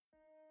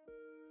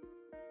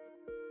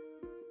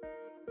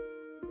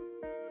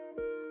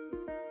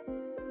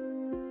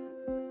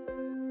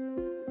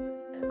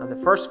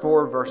the first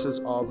 4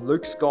 verses of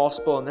Luke's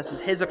Gospel, and this is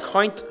his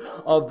account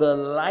of the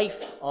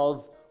life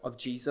of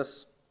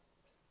Jesus.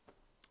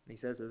 He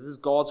says, this is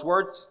God's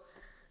word. It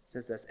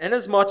says this: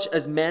 "Inasmuch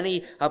as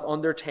many have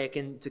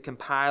undertaken to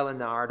compile a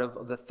narrative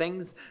of the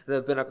things that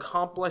have been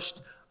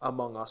accomplished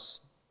among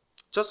us,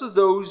 just as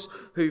those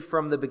who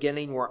from the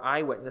beginning were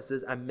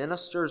eyewitnesses and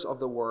ministers of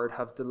the word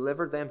have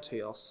delivered them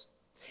to us,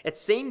 it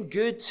seemed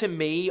good to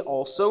me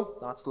also,"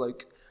 that's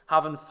Luke,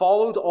 "having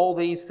followed all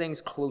these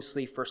things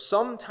closely for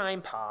some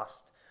time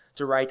past,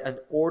 to write an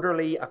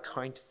orderly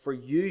account for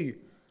you,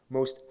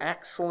 most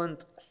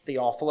excellent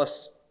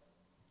Theophilus,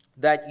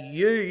 that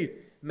you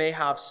may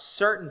have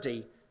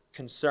certainty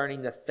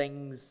concerning the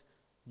things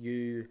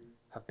you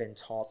have been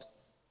taught."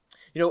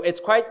 You know, it's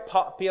quite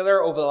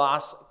popular over the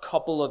last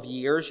couple of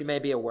years, you may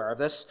be aware of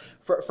this,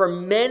 for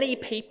many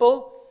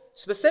people,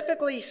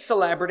 specifically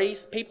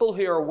celebrities, people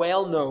who are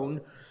well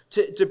known,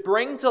 to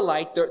bring to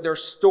light their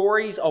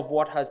stories of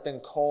what has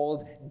been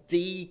called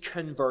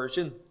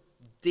deconversion.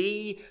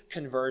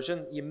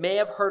 Deconversion. You may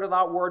have heard of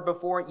that word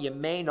before, you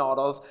may not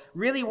have.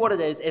 Really what it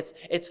is,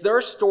 it's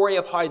their story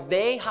of how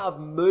they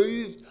have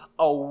moved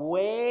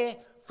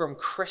away from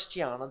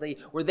Christianity,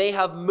 where they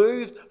have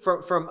moved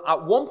from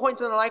at one point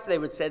in their life, they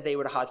would say they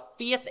would have had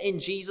faith in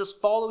Jesus,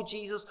 followed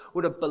Jesus,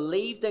 would have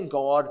believed in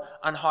God,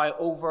 and how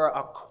over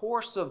a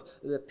course of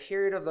the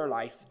period of their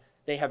life,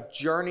 they have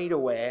journeyed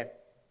away,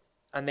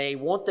 and they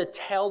want to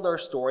tell their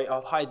story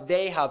of how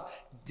they have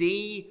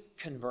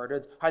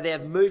deconverted, how they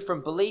have moved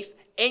from belief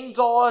in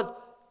God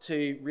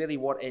to really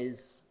what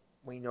is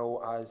we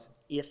know as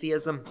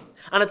atheism.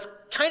 And it's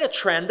kind of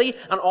trendy,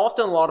 and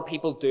often a lot of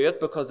people do it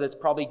because it's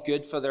probably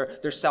good for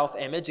their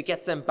self-image. It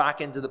gets them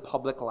back into the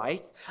public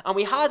light. And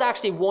we had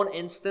actually one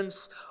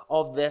instance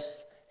of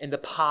this in the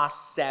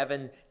past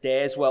 7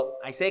 days. Well,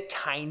 I say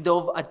kind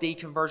of a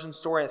deconversion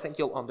story. I think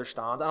you'll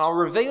understand. And I'll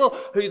reveal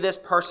who this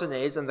person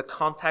is and the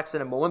context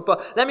in a moment.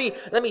 But let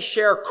me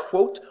share a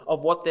quote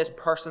of what this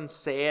person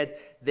said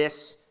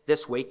this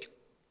week.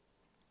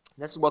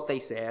 This is what they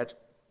said: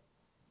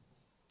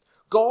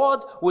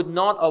 "God would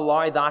not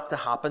allow that to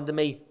happen to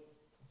me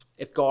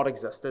if God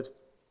existed.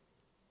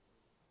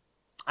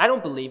 I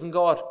don't believe in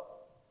God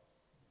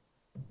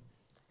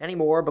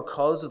anymore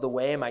because of the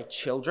way my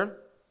children,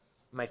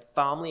 my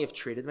family have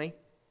treated me.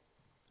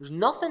 There's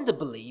nothing to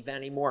believe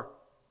anymore.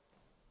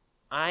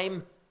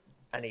 I'm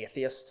an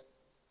atheist."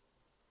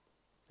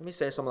 Let me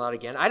say some of that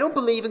again. "I don't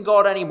believe in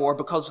God anymore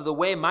because of the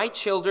way my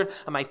children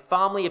and my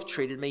family have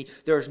treated me.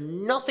 There's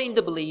nothing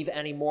to believe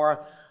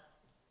anymore.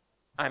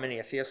 I'm an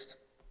atheist."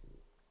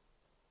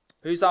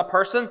 Who's that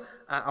person?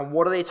 And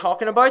what are they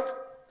talking about?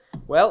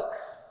 Well,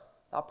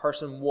 that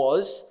person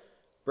was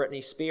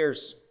Britney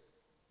Spears.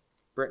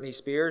 Britney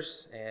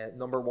Spears,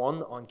 number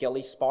 1 on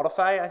Gilly's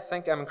Spotify, I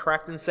think I'm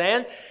correct in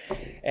saying.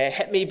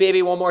 "Hit Me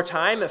Baby One More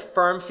Time," a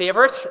firm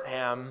favourite.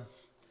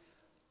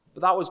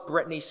 But that was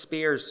Britney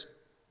Spears.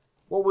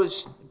 What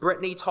was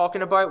Britney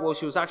talking about? Well,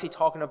 she was actually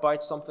talking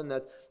about something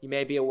that you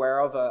may be aware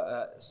of,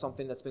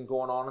 something that's been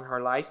going on in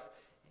her life.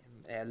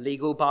 A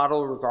legal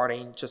battle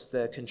regarding just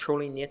the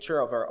controlling nature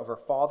of her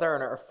father,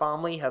 and her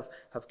family have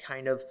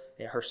kind of,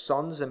 her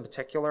sons in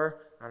particular,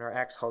 and her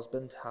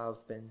ex-husband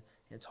have been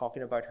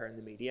talking about her in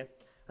the media.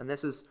 And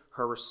this is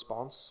her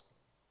response.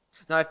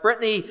 Now, if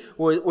Britney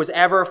was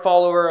ever a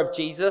follower of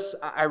Jesus,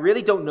 I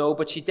really don't know,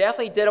 but she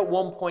definitely did at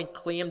one point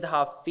claim to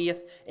have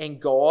faith in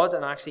God.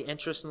 And actually,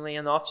 interestingly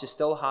enough, she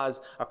still has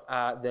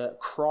the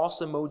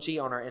cross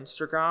emoji on her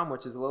Instagram,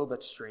 which is a little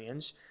bit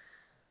strange.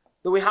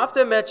 Though we have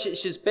to admit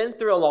she's been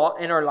through a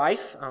lot in her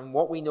life, and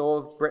what we know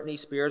of Britney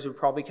Spears, we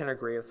probably can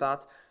agree with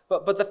that.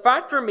 But the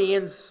fact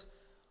remains,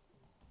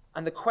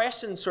 and the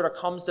question sort of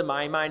comes to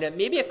my mind, and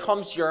maybe it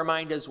comes to your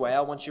mind as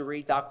well once you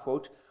read that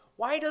quote: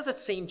 why does it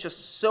seem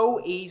just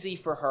so easy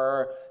for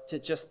her to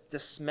just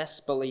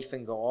dismiss belief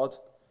in God?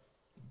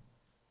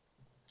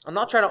 I'm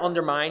not trying to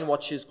undermine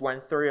what she's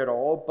went through at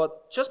all,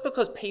 but just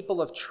because people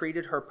have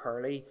treated her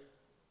poorly,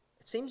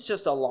 it seems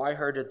just to allow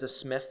her to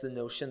dismiss the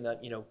notion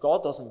that,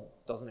 God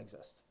doesn't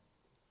exist.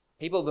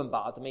 People have been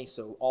bad to me,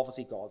 so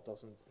obviously God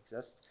doesn't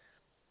exist.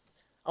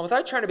 And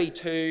without trying to be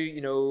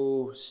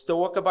too,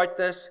 stoic about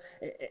this,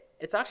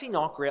 it's actually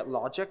not great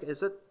logic,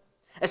 is it?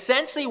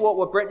 Essentially,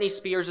 what Britney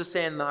Spears is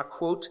saying in that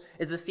quote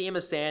is the same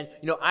as saying,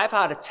 I've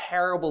had a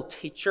terrible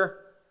teacher,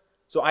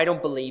 so I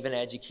don't believe in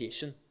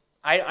education.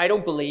 I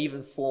don't believe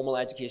in formal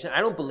education.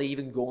 I don't believe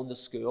in going to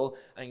school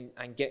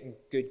and getting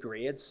good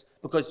grades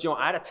because,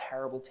 I had a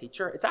terrible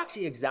teacher. It's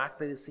actually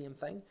exactly the same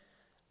thing.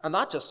 And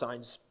that just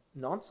sounds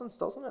nonsense,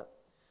 doesn't it?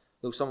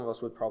 Though some of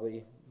us would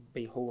probably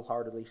be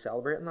wholeheartedly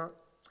celebrating that.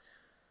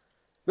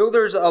 Though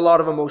there's a lot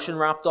of emotion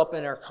wrapped up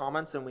in our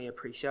comments and we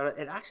appreciate it,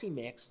 it actually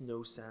makes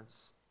no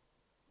sense.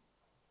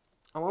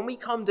 And when we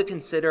come to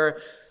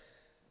consider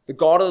the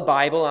God of the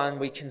Bible and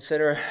we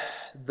consider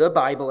the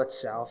Bible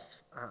itself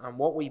and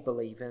what we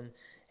believe in,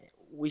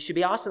 we should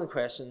be asking the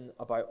question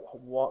about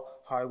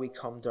how we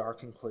come to our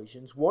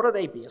conclusions. What are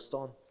they based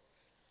on?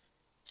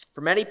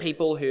 For many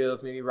people who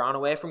have maybe ran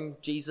away from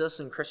Jesus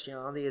and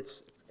Christianity,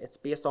 it's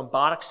based on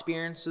bad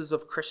experiences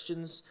of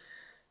Christians.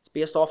 It's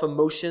based off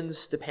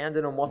emotions,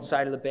 depending on what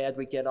side of the bed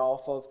we get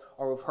off of,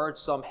 or we've heard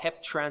some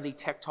hip, trendy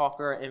TikToker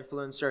or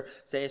influencer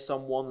say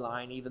some one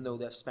line, even though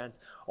they've spent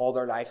all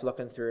their life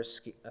looking through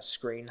a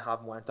screen,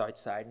 haven't went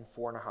outside in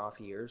 4.5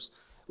 years.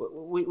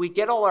 We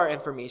get all our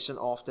information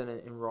often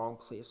in wrong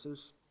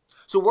places.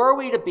 So where are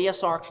we to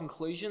base our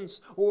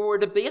conclusions? Well, we're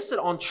to base it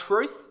on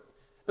truth,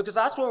 because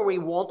that's where we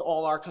want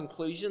all our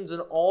conclusions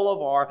and all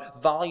of our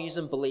values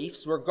and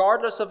beliefs,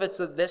 regardless if it's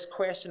this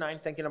question I'm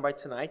thinking about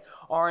tonight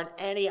or in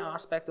any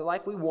aspect of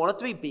life. We want it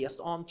to be based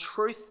on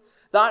truth.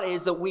 That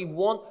is, that we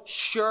want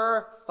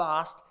sure,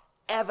 fast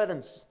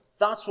evidence.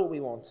 That's what we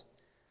want.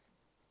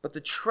 But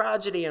the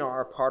tragedy in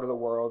our part of the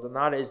world, and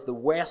that is the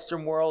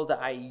Western world,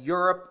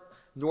 Europe,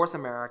 North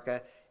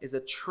America, is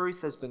that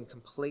truth has been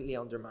completely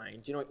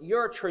undermined. You know,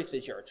 your truth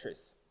is your truth.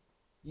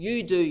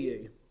 You do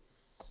you.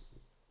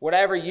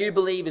 Whatever you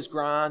believe is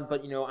grand,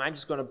 but, I'm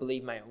just going to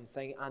believe my own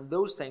thing. And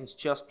those things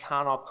just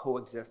cannot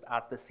coexist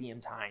at the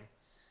same time.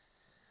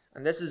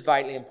 And this is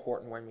vitally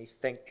important when we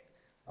think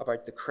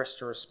about the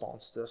Christian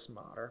response to this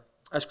matter.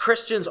 As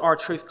Christians, our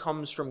truth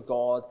comes from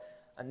God.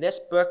 And this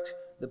book,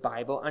 the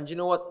Bible, and you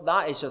know what?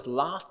 That is just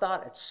laughed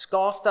at. It's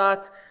scoffed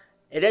at.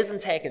 It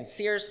isn't taken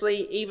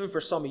seriously, even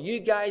for some of you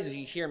guys, as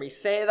you hear me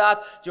say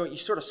that. You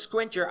sort of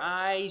squint your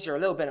eyes, you're a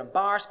little bit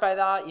embarrassed by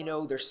that.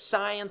 There's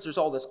science, there's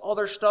all this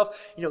other stuff.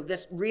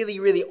 This really,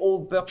 really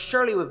old book,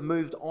 surely we've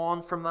moved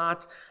on from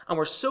that. And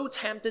we're so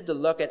tempted to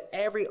look at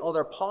every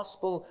other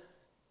possible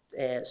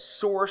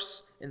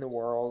source in the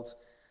world.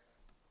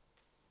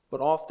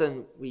 But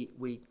often,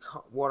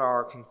 what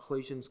our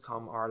conclusions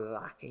come are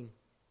lacking.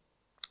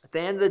 At the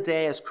end of the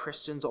day, as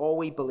Christians, all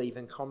we believe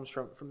in comes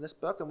from this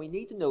book, and we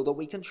need to know that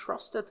we can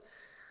trust it.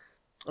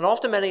 And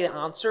often many of the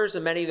answers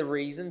and many of the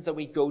reasons that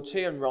we go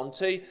to and run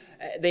to,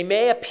 they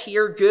may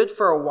appear good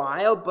for a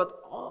while, but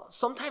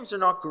sometimes they're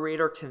not great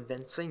or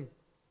convincing.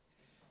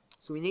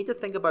 So we need to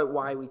think about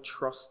why we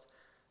trust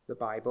the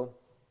Bible.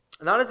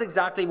 And that is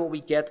exactly what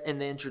we get in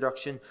the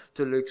introduction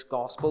to Luke's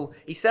Gospel.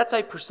 He sets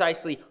out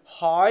precisely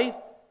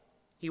how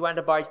he went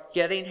about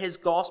getting his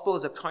Gospel,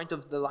 his account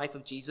of the life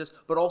of Jesus,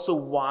 but also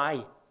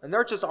why. And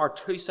they're just our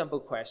two simple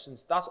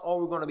questions. That's all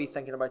we're going to be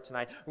thinking about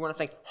tonight. We're going to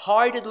think,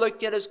 how did Luke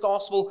get his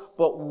Gospel?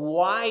 But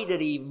why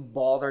did he even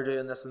bother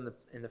doing this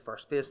in the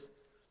first place?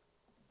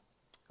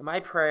 And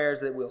my prayer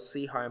is that we'll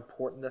see how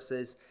important this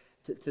is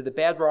to the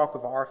bedrock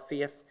of our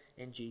faith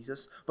in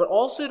Jesus, but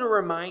also to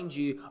remind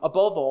you,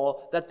 above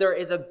all, that there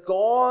is a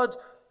God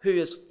who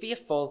is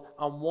faithful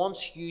and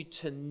wants you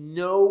to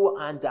know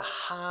and to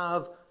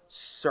have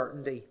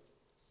certainty.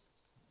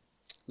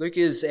 Luke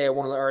is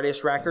one of the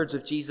earliest records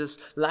of Jesus'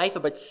 life,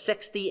 about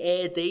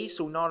 60 AD,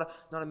 so not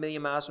a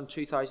million miles from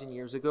 2,000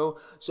 years ago.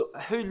 So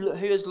who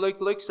is Luke?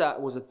 Luke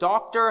was a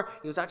doctor.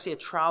 He was actually a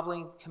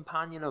traveling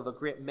companion of a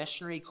great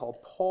missionary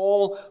called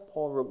Paul.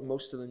 Paul wrote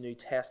most of the New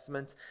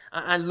Testament.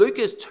 And Luke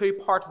is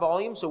two-part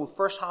volume, so the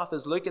first half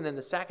is Luke, and then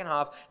the second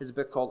half is a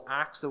book called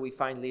Acts that we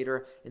find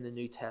later in the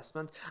New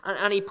Testament.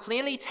 And he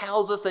plainly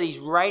tells us that he's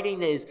writing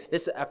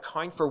this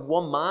account for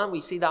one man.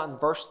 We see that in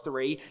verse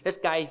 3, this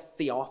guy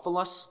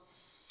Theophilus.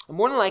 And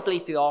more than likely,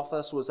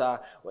 Theophilus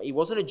he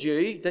wasn't a Jew,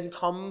 he didn't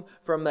come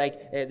from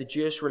the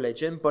Jewish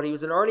religion, but he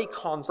was an early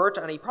convert,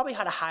 and he probably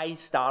had a high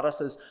status,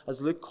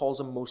 as Luke calls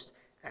him, most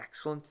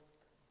excellent.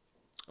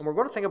 And we're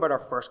going to think about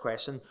our first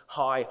question,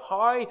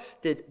 how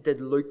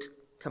did Luke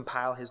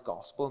compile his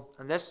gospel?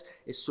 And this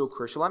is so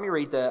crucial. Let me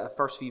read the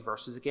first few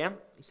verses again.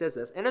 He says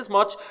this: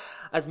 "Inasmuch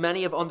as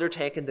many have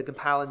undertaken to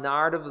compile a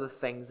narrative of the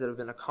things that have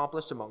been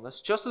accomplished among us,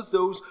 just as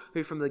those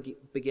who from the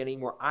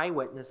beginning were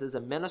eyewitnesses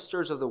and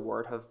ministers of the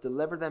word have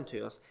delivered them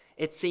to us,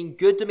 it seemed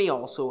good to me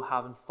also,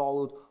 having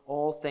followed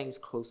all things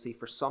closely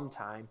for some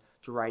time,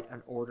 to write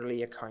an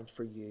orderly account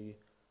for you,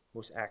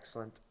 most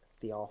excellent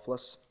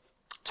Theophilus."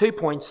 2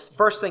 points.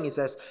 First thing is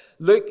this: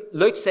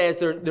 Luke says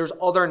there's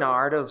other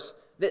narratives.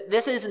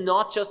 This is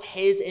not just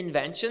his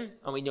invention,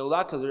 and we know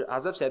that because,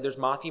 as I've said, there's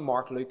Matthew,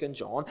 Mark, Luke, and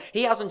John.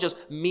 He hasn't just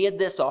made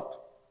this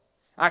up.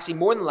 Actually,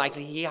 more than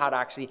likely, he had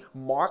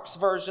Mark's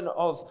version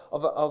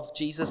of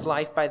Jesus'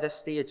 life by this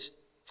stage.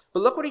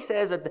 But look what he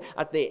says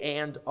at the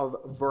end of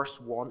verse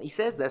 1. He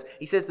says this.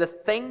 He says, "The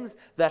things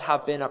that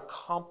have been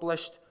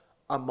accomplished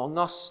among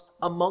us."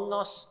 Among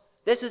us.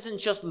 This isn't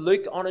just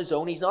Luke on his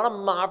own. He's not a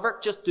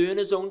maverick just doing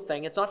his own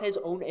thing. It's not his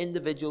own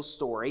individual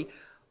story.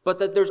 But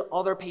that there's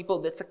other people,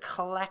 that's a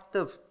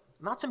collective.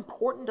 And that's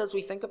important as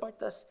we think about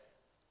this.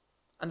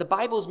 And the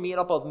Bible's made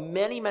up of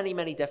many, many,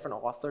 many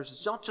different authors.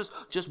 It's not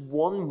just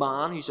one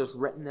man who's just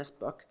written this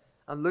book.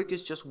 And Luke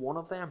is just one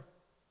of them.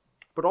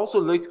 But also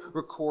Luke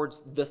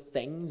records the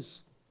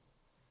things.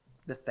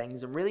 The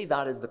things. And really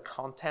that is the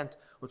content,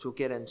 which we'll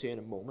get into in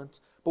a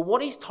moment. But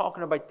what he's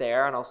talking about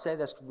there, and I'll say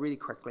this really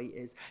quickly,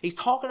 is he's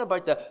talking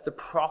about the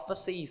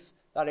prophecies.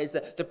 That is,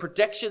 the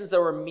predictions that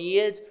were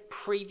made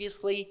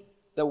previously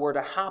that were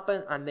to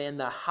happen and then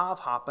that have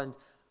happened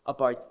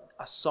about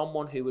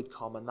someone who would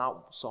come, and that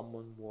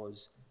someone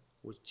was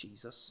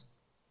Jesus.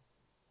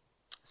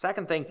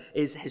 Second thing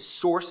is his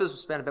sources. We'll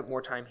spend a bit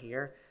more time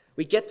here.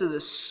 We get to the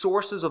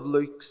sources of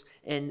Luke's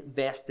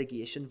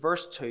investigation.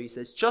 Verse 2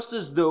 says, just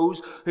as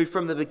those who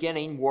from the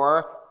beginning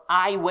were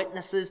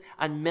eyewitnesses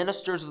and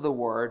ministers of the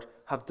word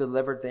have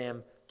delivered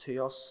them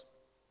to us.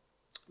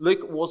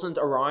 Luke wasn't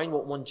around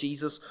when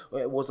Jesus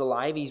was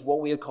alive. He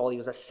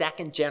was a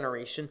second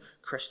generation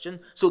Christian.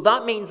 So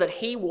that means that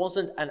he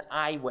wasn't an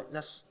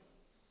eyewitness.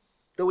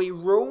 Though he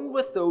roamed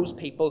with those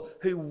people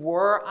who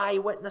were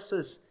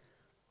eyewitnesses.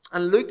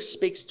 And Luke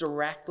speaks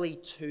directly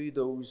to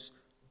those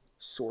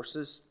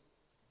sources.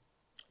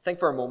 Think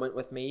for a moment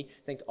with me.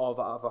 Think of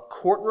a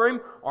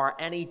courtroom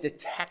or any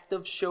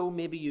detective show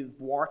maybe you've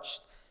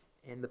watched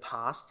in the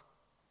past.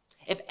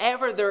 If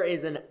ever there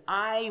is an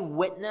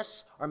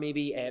eyewitness or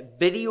maybe a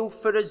video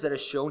footage that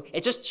is shown,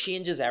 it just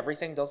changes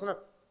everything, doesn't it?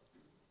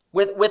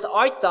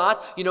 Without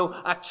that,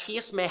 a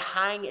case may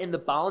hang in the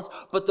balance,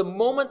 but the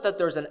moment that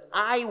there's an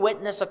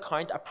eyewitness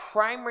account, a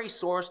primary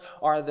source,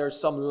 or there's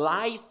some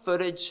live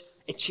footage,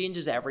 it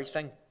changes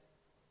everything.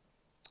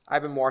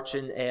 I've been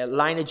watching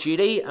Line of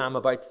Duty. I'm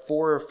about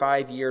 4 or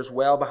 5 years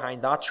well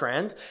behind that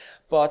trend.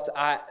 But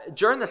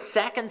during the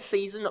second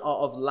season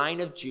of Line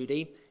of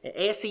Duty,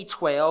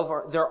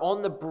 AC-12, they're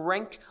on the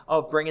brink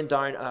of bringing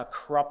down a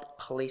corrupt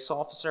police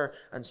officer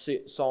and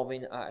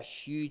solving a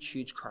huge,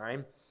 huge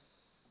crime.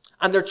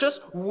 And they're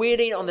just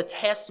waiting on the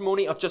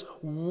testimony of just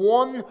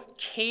one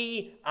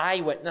key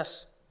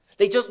eyewitness.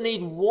 They just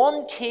need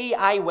one key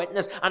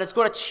eyewitness, and it's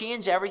going to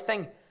change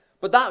everything.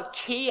 But that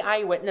key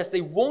eyewitness,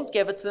 they won't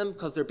give it to them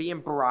because they're being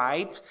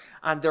bribed,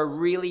 and they're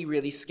really,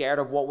 really scared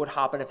of what would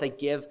happen if they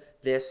give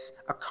this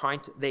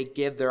account, they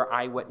give their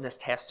eyewitness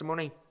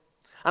testimony.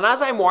 And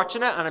as I'm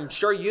watching it, and I'm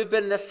sure you've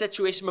been in this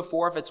situation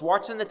before, if it's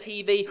watching the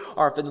TV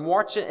or if been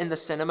watching in the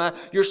cinema,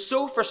 you're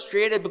so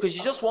frustrated because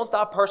you just want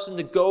that person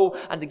to go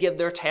and to give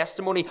their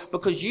testimony,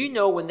 because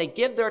when they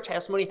give their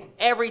testimony,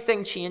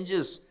 everything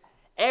changes.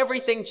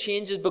 Everything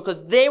changes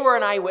because they were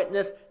an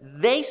eyewitness,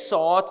 they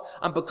saw it,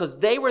 and because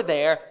they were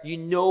there, you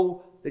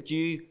know that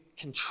you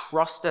can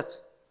trust it.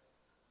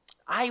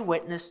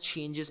 Eyewitness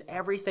changes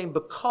everything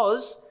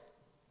because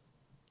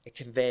it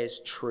conveys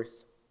truth.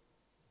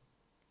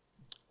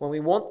 When we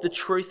want the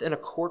truth in a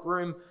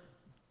courtroom,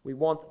 we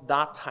want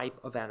that type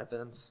of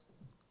evidence.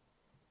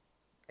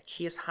 A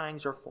case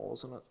hangs or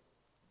falls on it.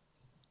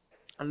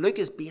 And Luke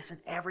is basing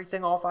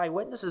everything off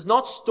eyewitnesses,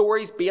 not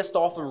stories based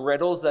off of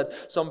riddles that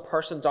some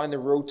person down the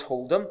road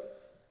told him.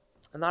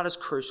 And that is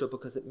crucial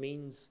because it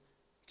means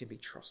it can be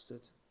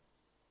trusted.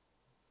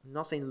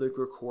 Nothing Luke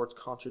records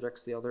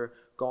contradicts the other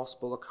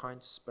gospel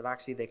accounts, but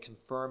actually they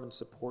confirm and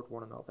support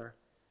one another.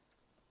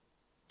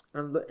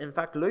 And in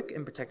fact, Luke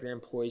in particular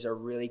employs a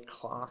really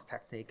class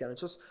technique. And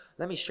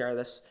let me share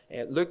this.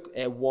 Luke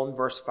 1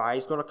 verse 5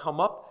 is going to come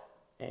up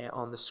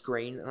on the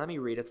screen. And let me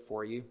read it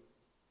for you.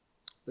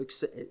 Luke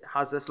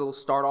has this little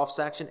start-off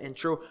section,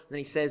 intro, and then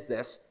he says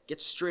this,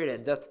 gets straight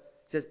into it.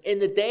 He says, in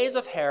the days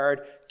of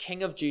Herod,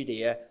 king of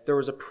Judea, there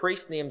was a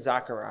priest named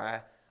Zachariah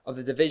of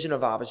the division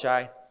of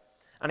Abijah,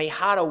 and he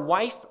had a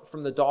wife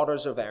from the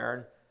daughters of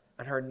Aaron,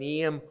 and her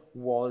name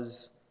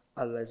was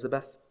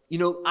Elizabeth.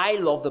 I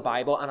love the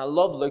Bible, and I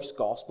love Luke's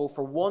gospel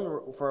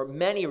for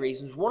many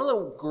reasons. One of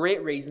the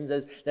great reasons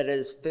is that it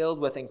is filled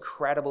with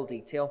incredible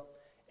detail.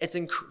 It's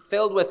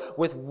filled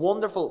with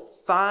wonderful,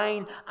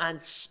 fine,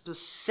 and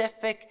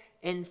specific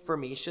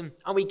information.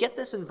 And we get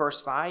this in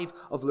verse 5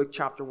 of Luke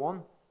chapter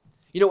 1.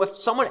 If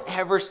someone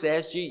ever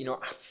says to you,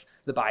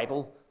 the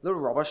Bible, they're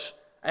rubbish,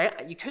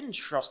 you couldn't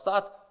trust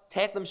that.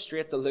 Take them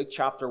straight to Luke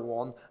chapter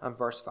 1 and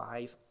verse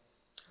 5.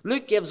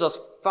 Luke gives us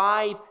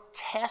 5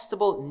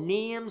 testable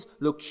names,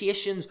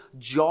 locations,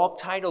 job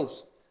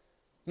titles.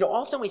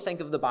 Often we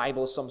think of the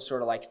Bible as some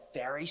sort of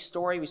fairy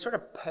story. We sort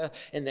of put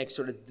in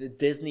the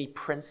Disney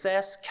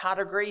princess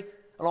category.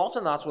 And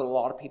often that's what a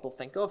lot of people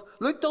think of.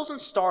 Luke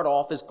doesn't start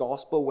off his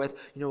gospel with,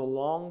 a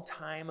long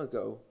time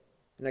ago,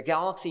 in a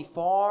galaxy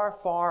far,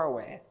 far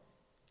away.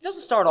 He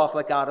doesn't start off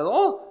like that at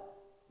all.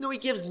 No, he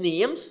gives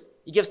names,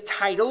 he gives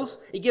titles,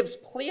 he gives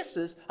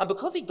places. And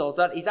because he does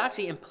that, he's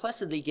actually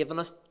implicitly given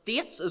us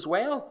dates as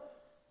well.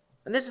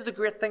 And this is the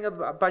great thing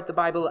about the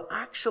Bible. It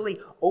actually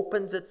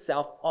opens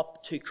itself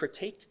up to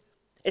critique.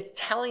 It's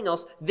telling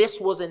us this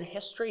was in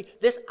history.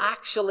 This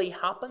actually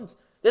happened.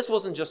 This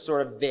wasn't just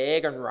sort of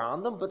vague and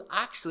random, but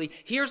actually,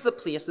 here's the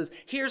places,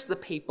 here's the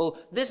people,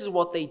 this is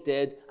what they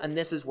did, and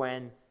this is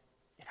when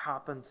it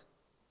happened.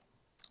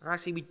 And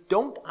actually, we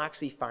don't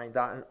actually find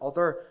that in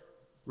other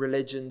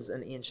religions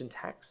and ancient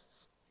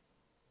texts.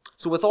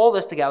 So with all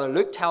this together,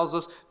 Luke tells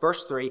us,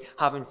 verse 3,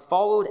 having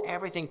followed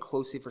everything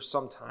closely for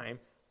some time,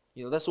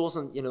 this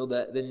wasn't,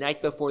 the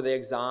night before the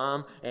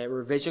exam,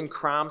 revision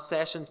cram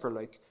session for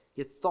Luke.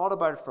 He had thought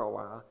about it for a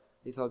while.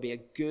 He thought it would be a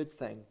good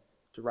thing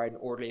to write an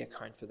orderly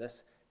account for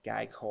this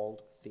guy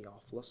called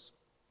Theophilus.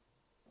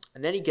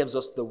 And then he gives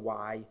us the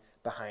why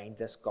behind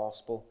this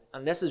gospel.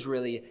 And this is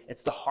really,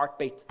 it's the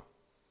heartbeat.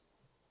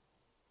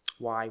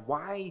 Why?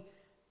 Why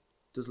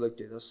does Luke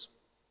do this?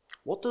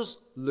 What does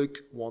Luke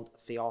want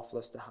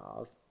Theophilus to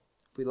have?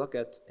 If we look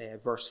at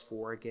verse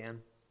 4 again,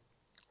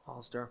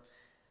 Alistair.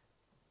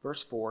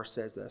 Verse 4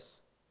 says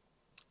this,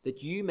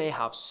 that you may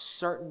have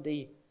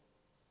certainty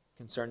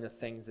concerning the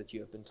things that you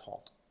have been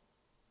taught.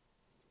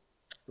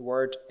 The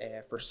word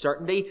for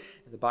certainty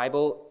in the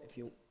Bible, if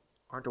you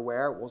aren't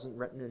aware, it wasn't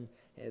written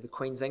in the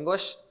Queen's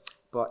English,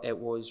 but it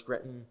was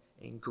written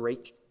in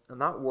Greek.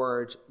 And that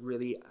word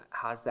really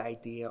has the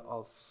idea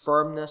of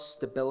firmness,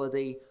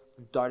 stability,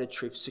 undoubted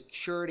truth,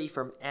 security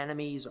from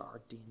enemies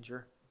or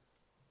danger.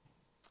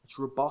 It's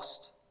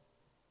robust.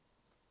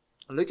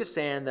 And Luke is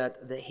saying that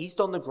he's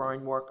done the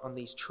groundwork on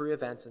these true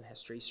events in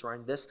history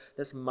surrounding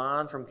this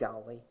man from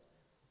Galilee.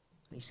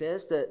 And he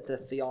says that to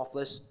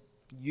Theophilus,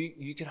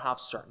 you can have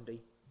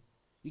certainty.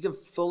 You can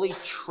fully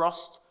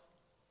trust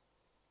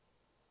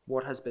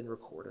what has been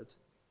recorded.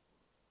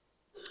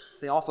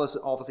 Theophilus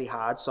obviously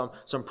had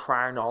some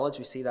prior knowledge.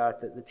 We see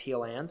that at the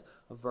tail end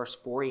of verse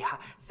 4.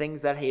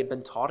 Things that he had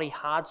been taught. He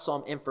had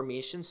some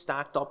information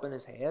stacked up in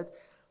his head.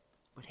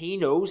 But he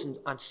knows,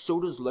 and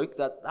so does Luke,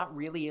 that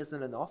really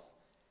isn't enough.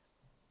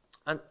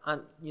 And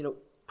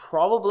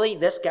probably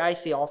this guy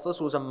Theophilus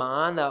was a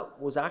man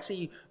that was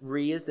actually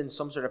raised in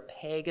some sort of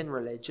pagan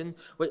religion,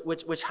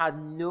 which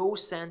had no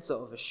sense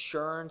of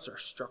assurance or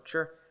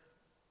structure.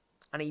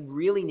 And he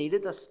really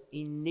needed this.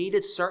 He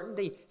needed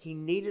certainty. He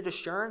needed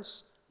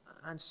assurance.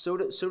 And so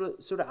do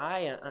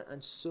I,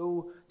 and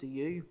so do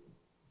you.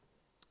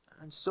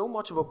 And so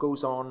much of what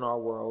goes on in our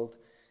world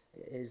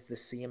is the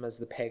same as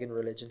the pagan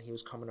religion he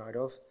was coming out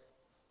of.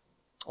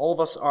 All of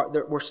us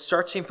we're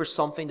searching for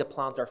something to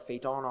plant our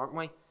feet on, aren't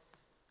we?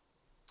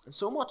 And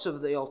so much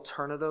of the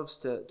alternatives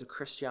to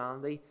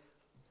Christianity,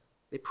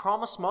 they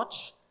promise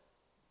much,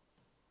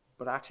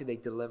 but actually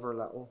they deliver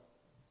little.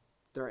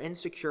 They're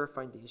insecure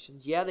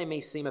foundations. Yeah, they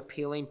may seem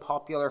appealing,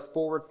 popular,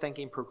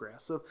 forward-thinking,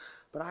 progressive,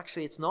 but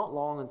actually it's not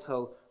long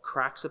until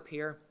cracks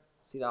appear.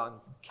 See that in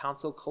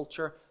cancel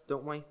culture,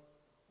 don't we?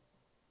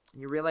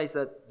 And you realize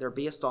that they're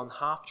based on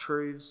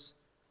half-truths,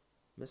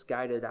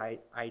 misguided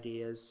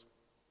ideas,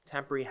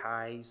 temporary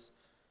highs.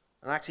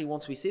 And actually,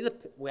 once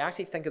we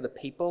actually think of the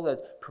people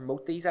that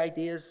promote these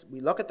ideas,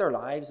 we look at their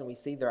lives and we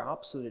see they're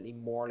absolutely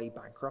morally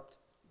bankrupt.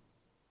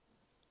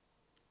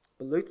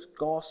 But Luke's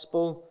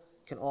gospel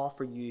can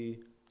offer you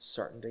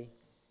certainty.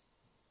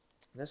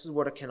 And this is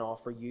what it can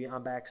offer you,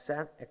 and by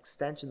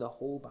extension, the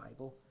whole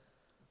Bible.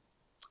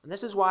 And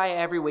this is why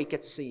every week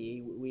at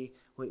CE, we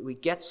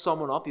get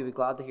someone up. You'll be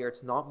glad to hear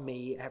it's not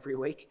me every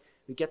week.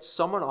 We get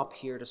someone up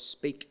here to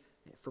speak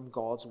from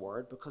God's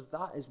Word, because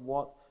that is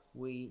what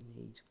we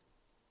need.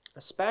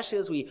 Especially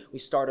as we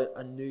start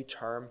a new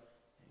term,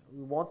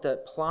 we want to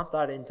plant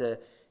that into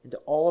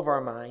all of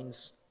our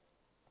minds.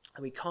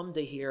 And we come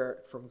to hear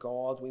from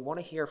God. We want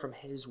to hear from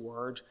His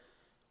Word.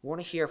 We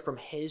want to hear from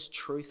His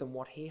truth and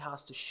what He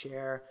has to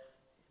share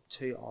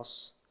to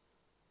us.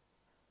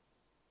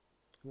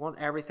 We want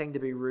everything to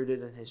be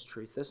rooted in His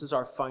truth. This is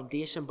our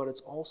foundation, but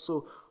it's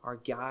also our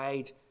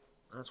guide.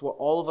 And it's what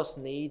all of us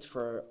need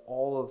for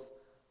all of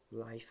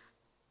life.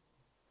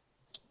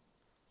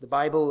 The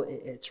Bible,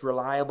 it's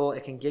reliable.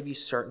 It can give you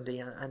certainty.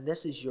 And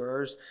this is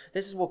yours.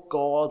 This is what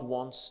God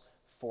wants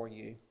for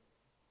you.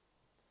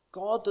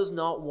 God does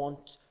not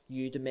want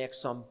you to make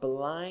some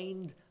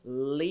blind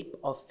leap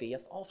of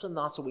faith. Often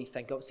that's what we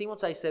think of. See,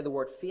 once I say the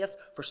word faith,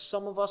 for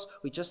some of us,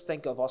 we just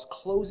think of us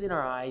closing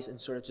our eyes and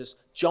sort of just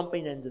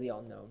jumping into the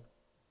unknown.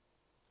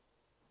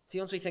 See,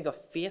 once we think of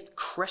faith,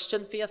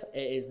 Christian faith, it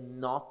is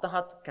not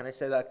that. Can I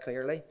say that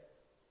clearly?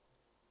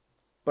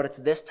 But it's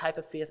this type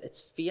of faith.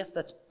 It's faith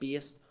that's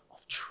based on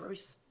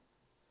truth.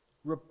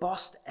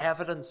 Robust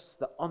evidence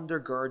that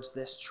undergirds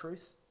this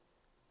truth.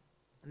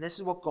 And this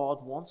is what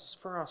God wants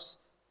for us.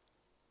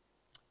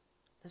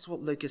 This is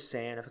what Luke is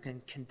saying. If I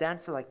can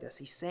condense it like this,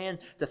 he's saying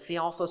to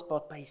Theophilus,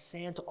 but he's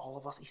saying to all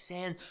of us, he's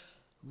saying,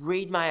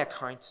 read my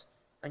account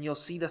and you'll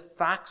see the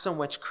facts on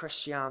which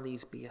Christianity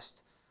is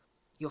based.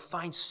 You'll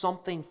find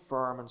something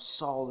firm and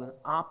solid and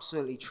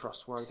absolutely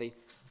trustworthy.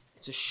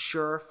 It's a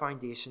sure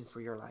foundation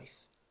for your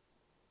life.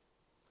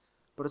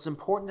 But it's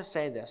important to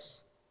say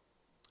this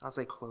as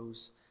I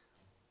close.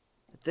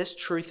 That this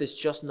truth is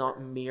just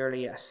not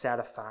merely a set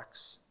of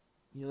facts.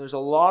 There's a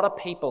lot of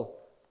people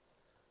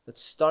that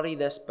study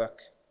this book,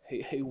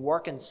 who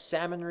work in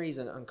seminaries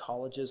and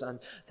colleges, and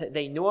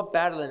they know it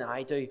better than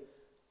I do.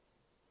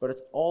 But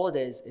all it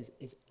is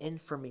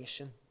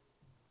information.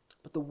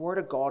 But the Word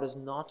of God is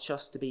not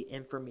just to be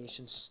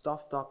information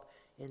stuffed up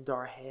into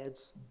our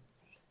heads.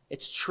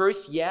 It's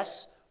truth,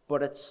 yes,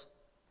 but it's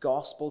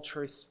gospel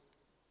truth.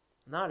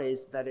 And that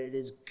is that it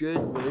is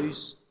good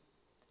news.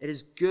 It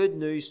is good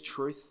news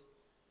truth.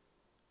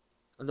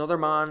 Another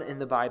man in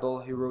the Bible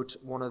who wrote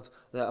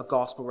a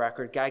gospel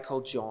record, a guy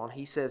called John,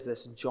 he says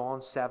this in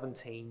John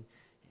 17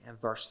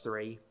 and verse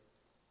 3.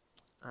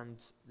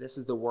 And this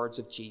is the words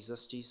of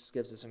Jesus. Jesus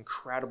gives this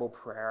incredible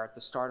prayer. At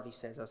the start of it, he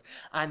says this,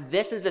 and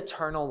this is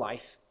eternal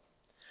life,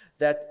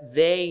 that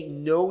they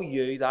know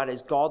you, that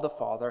is God the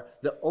Father,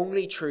 the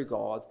only true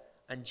God,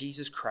 and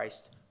Jesus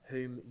Christ,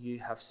 whom you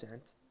have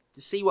sent.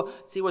 You see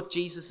what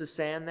Jesus is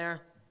saying there?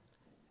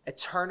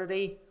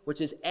 eternity,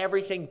 which is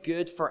everything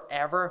good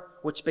forever,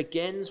 which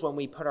begins when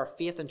we put our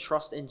faith and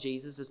trust in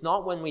Jesus. It's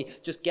not when we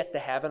just get to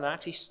heaven. It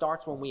actually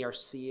starts when we are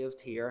saved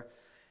here,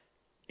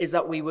 is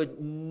that we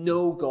would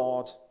know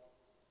God.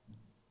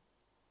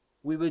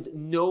 We would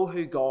know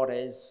who God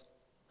is.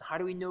 How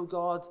do we know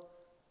God?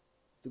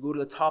 To go to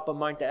the top of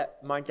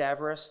Mount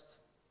Everest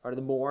or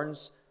the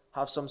Mourns,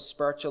 have some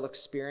spiritual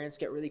experience,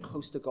 get really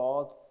close to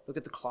God, look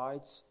at the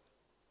clouds.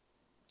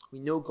 We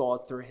know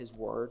God through His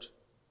Word.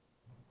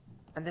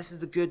 And this is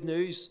the good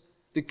news.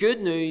 The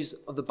good news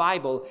of the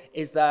Bible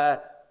is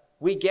that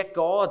we get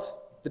God.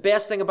 The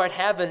best thing about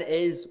heaven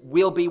is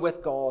we'll be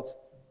with God.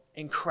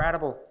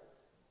 Incredible.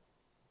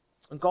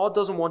 And God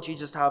doesn't want you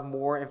just to have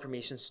more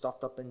information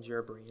stuffed up into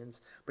your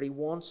brains, but He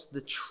wants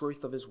the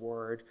truth of His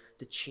Word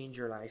to change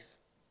your life.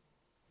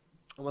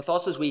 And with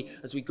us as we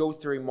go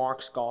through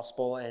Mark's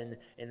Gospel in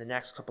the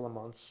next couple of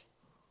months,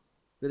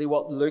 really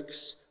what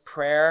Luke's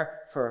prayer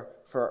for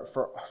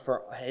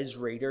his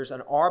readers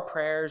and our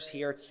prayers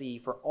here at Sea,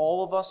 for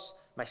all of us,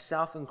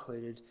 myself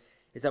included,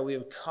 is that we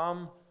would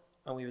come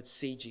and we would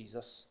see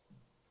Jesus.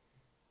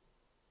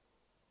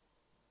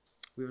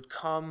 We would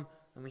come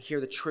and we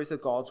hear the truth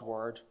of God's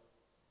Word.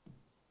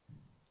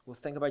 We'll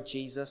think about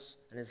Jesus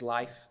and His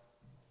life,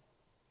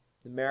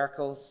 the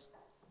miracles,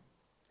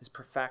 His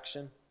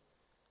perfection.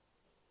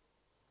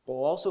 But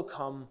we'll also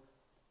come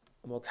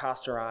and we'll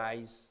cast our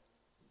eyes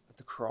at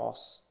the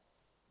cross.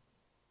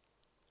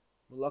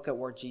 We'll look at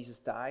where Jesus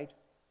died.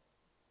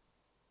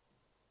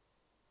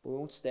 But we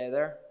won't stay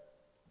there.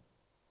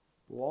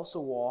 We'll also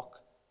walk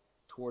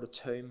toward a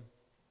tomb.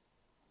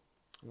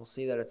 And we'll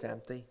see that it's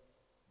empty.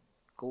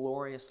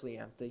 Gloriously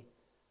empty.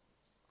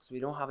 Because we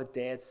don't have a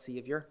dead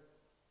Savior.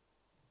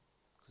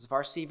 Because if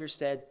our Savior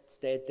stayed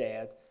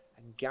dead,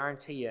 I can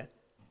guarantee you,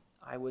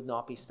 I would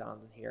not be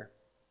standing here.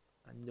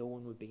 And no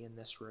one would be in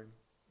this room.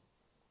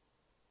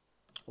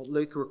 What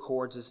Luke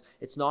records is,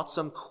 it's not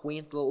some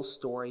quaint little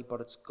story, but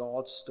it's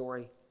God's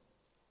story.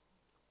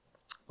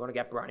 I'm going to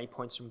get brownie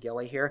points from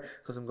Gilly here,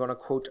 because I'm going to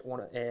quote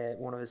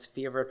one of his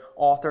favourite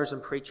authors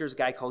and preachers, a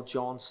guy called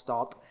John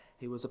Stott,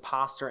 who was a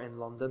pastor in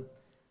London.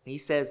 He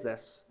says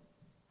this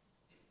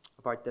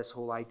about this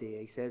whole idea.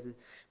 He says,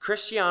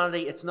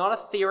 Christianity, it's not a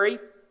theory,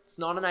 it's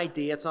not an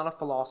idea, it's not a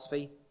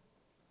philosophy.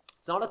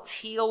 It's not a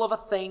tale of a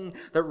thing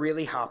that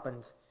really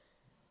happened.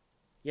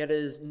 Yet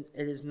it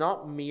is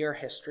not mere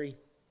history.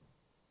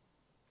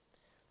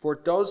 For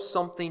it does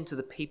something to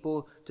the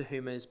people to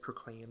whom it is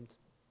proclaimed.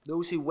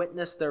 Those who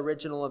witnessed the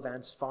original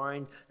events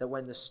found that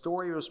when the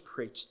story was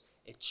preached,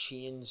 it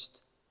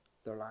changed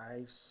their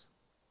lives.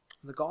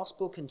 The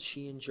gospel can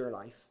change your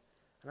life.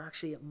 And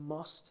actually it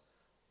must,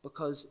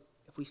 because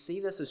if we see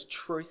this as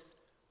truth,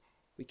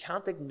 we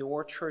can't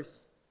ignore truth,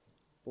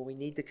 but we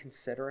need to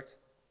consider it.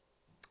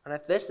 And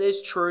if this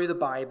is true, the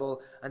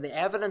Bible, and the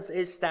evidence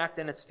is stacked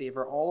in its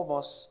favour, all of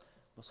us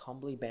must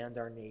humbly bend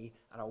our knee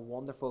at a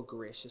wonderful,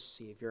 gracious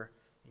Saviour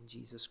in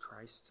Jesus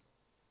Christ.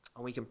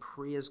 And we can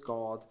praise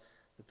God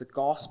that the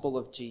gospel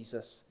of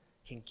Jesus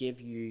can give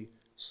you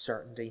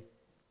certainty,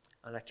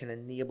 and it can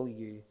enable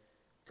you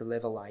to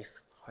live a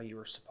life how you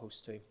were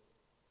supposed to.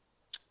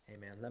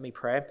 Amen. Let me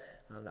pray,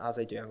 and as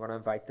I do, I'm going to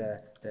invite the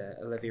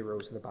Olivia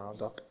Rose and the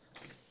band up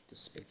to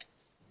speak.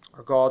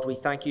 Our God, we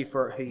thank you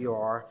for who you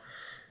are.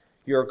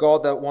 You're a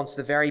God that wants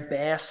the very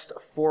best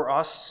for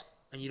us,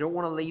 and you don't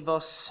want to leave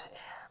us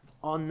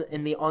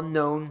in the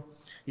unknown.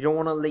 You don't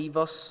want to leave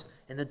us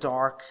in the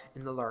dark,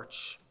 in the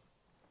lurch.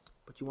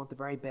 But you want the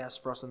very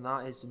best for us, and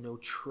that is to know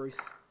truth.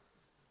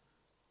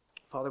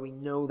 Father, we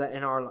know that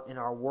in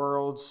our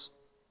worlds,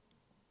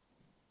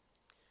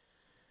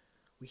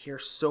 we hear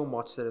so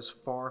much that is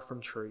far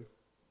from true.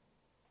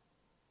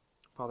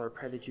 Father, I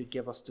pray that you'd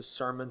give us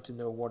discernment to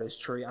know what is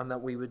true, and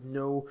that we would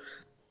know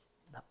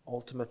that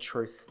ultimate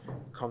truth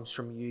comes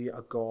from you,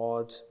 a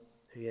God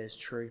who is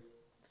true.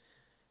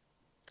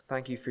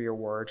 Thank you for your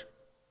word.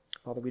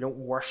 Father, we don't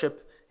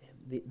worship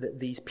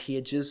these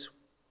pages.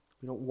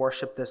 We don't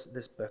worship this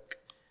book.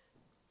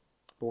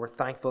 But we're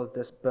thankful that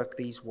this book,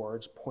 these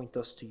words, point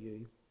us to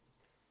you.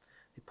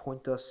 They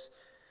point us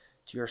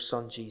to your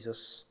Son,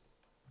 Jesus.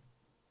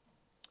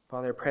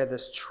 Father, I pray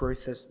this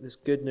truth, this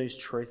good news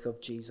truth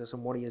of Jesus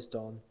and what he has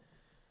done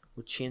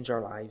would change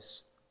our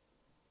lives.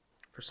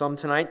 For some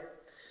tonight,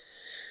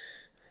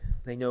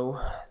 they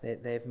know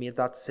that they've made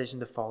that decision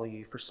to follow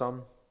you. For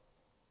some,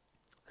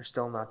 they're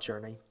still on that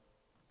journey.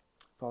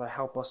 Father,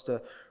 help us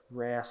to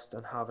rest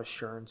and have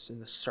assurance in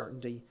the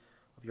certainty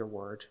of your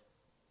word.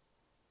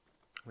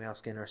 We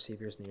ask in our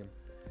Saviour's name.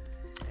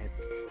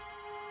 Amen.